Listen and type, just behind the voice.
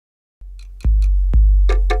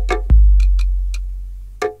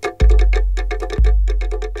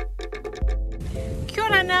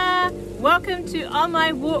to On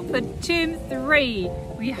My Walk for Term 3.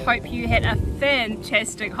 We hope you had a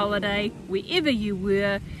fantastic holiday wherever you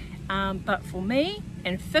were, but for me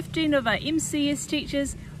and 15 of our MCS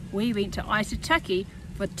teachers, we went to Aitutaki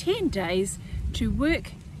for 10 days to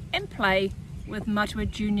work and play with Matua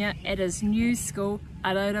Junior at his new school,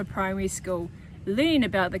 Aroara Primary School, learning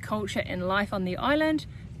about the culture and life on the island,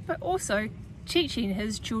 but also teaching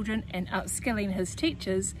his children and upskilling his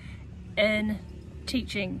teachers in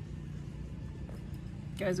teaching.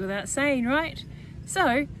 Goes without saying, right?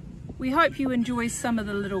 So we hope you enjoy some of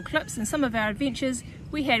the little clips and some of our adventures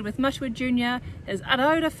we had with Matua Junior, his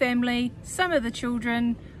Aroara family, some of the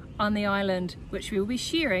children on the island, which we'll be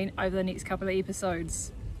sharing over the next couple of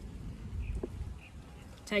episodes.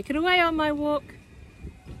 Take it away On My Walk.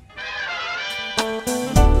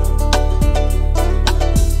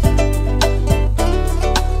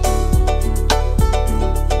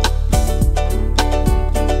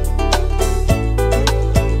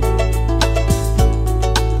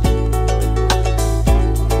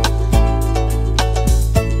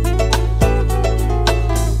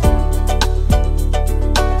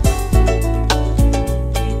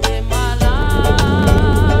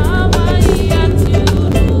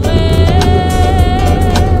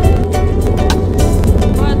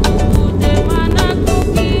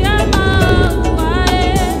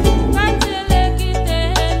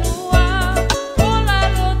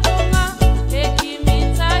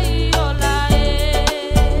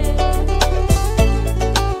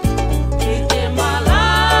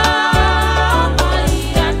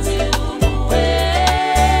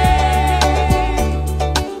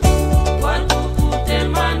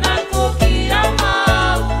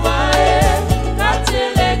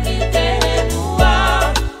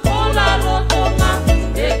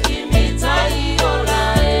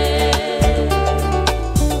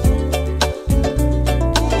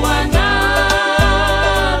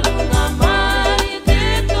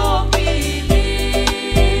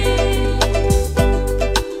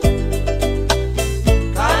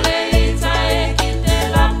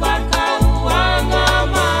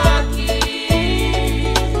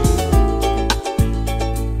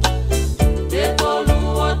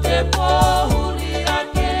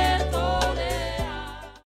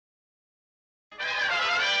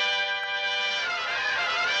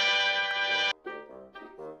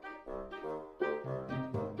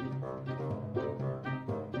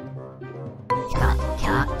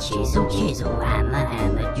 Chisel, chisel, hammer,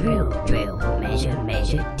 hammer, drill, drill, measure,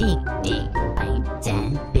 measure, dig, dig, paint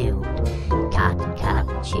and build. Cut,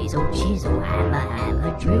 cut, chisel, chisel, hammer,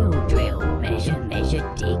 hammer, drill, drill, measure, measure,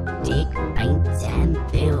 dig, dig, paint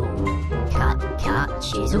and build. Cut, cut,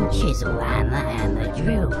 chisel, chisel, hammer, hammer,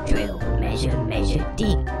 drill, drill, measure, measure,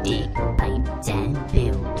 dig, dig, paint and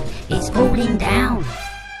build. It's falling down!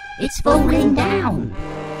 It's falling down!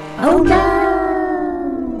 Oh no!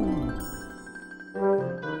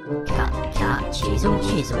 Chisel,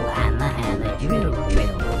 chisel, hammer, hammer, drill,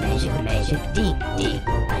 drill, measure, measure, dig, dig,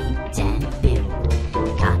 paint and build.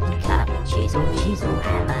 Cut, cut, chisel, chisel,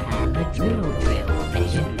 hammer, hammer, drill, drill,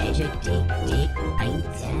 measure, measure, dig, dig, paint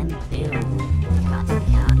and build.